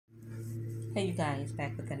Hey you guys,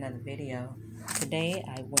 back with another video. Today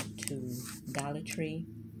I went to Dollar Tree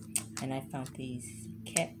and I found these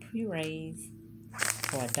cat purees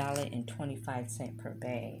for $1.25 per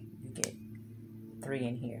bag. You get 3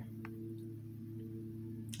 in here.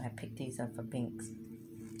 I picked these up for Binks.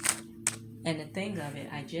 And the thing of it,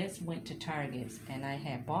 I just went to Target's and I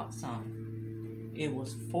had bought some. It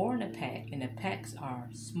was 4 in a pack, and the packs are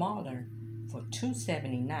smaller for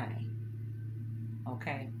 $2.79.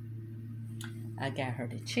 Okay. I got her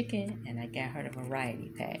the chicken and I got her the variety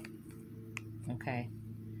pack. Okay.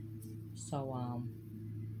 So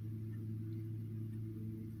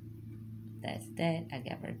that's that. I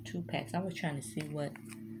got her 2 packs. I was trying to see what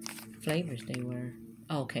flavors they were.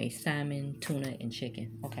 Okay, salmon, tuna, and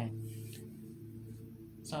chicken. Okay.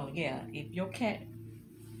 So yeah, if your cat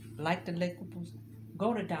like the lickables,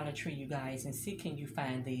 go to Dollar Tree, you guys, and see can you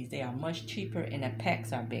find these. They are much cheaper and the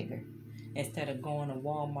packs are bigger. Instead of going to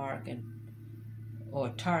Walmart or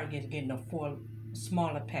Target getting the 4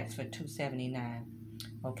 smaller packs for $2.79.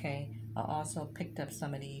 Okay. I also picked up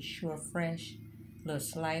some of these Sure Fresh little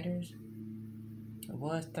sliders. It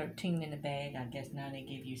was 13 in the bag. I guess now they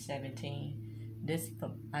give you 17. This,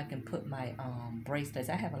 I can put my bracelets.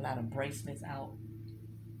 I have a lot of bracelets out.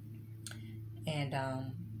 And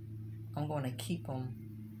I'm going to keep them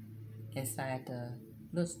inside the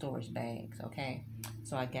little storage bags, okay?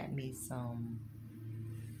 So I got me some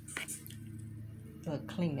little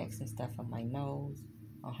Kleenex and stuff on my nose.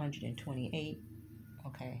 128.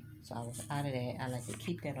 Okay, so I was out of that. I like to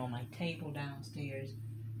keep that on my table downstairs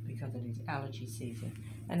because of this allergy season.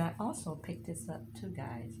 And I also picked this up too,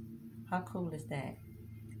 guys. How cool is that?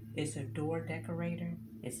 It's a door decorator.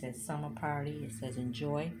 It says summer party. It says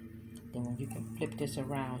enjoy. Then you can flip this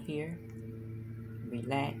around here.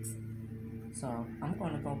 Relax. So I'm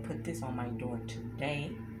going to go put this on my door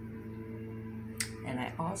today. And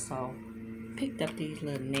I also picked up these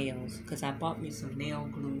little nails because I bought me some nail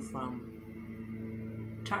glue from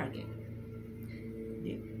Target.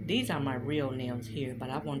 These are my real nails here, but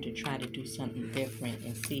I want to try to do something different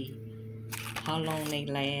and see how long they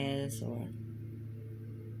last, or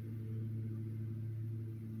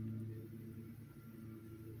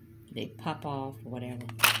they pop off or whatever.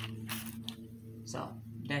 So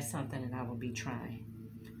that's something that I will be trying.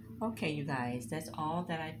 Okay, you guys, that's all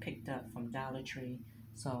that I picked up from Dollar Tree.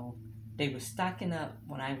 So they were stocking up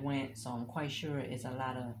when I went, so I'm quite sure it's a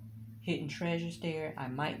lot of hidden treasures there. I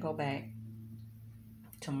might go back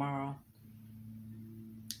tomorrow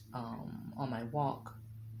on my walk.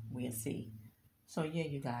 We'll see. So yeah,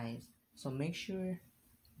 you guys, so make sure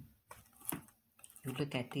you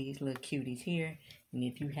look at these little cuties here. And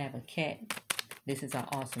if you have a cat, this is an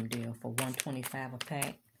awesome deal for $1.25 a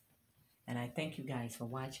pack. And I thank you guys for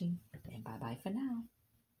watching, and bye-bye for now.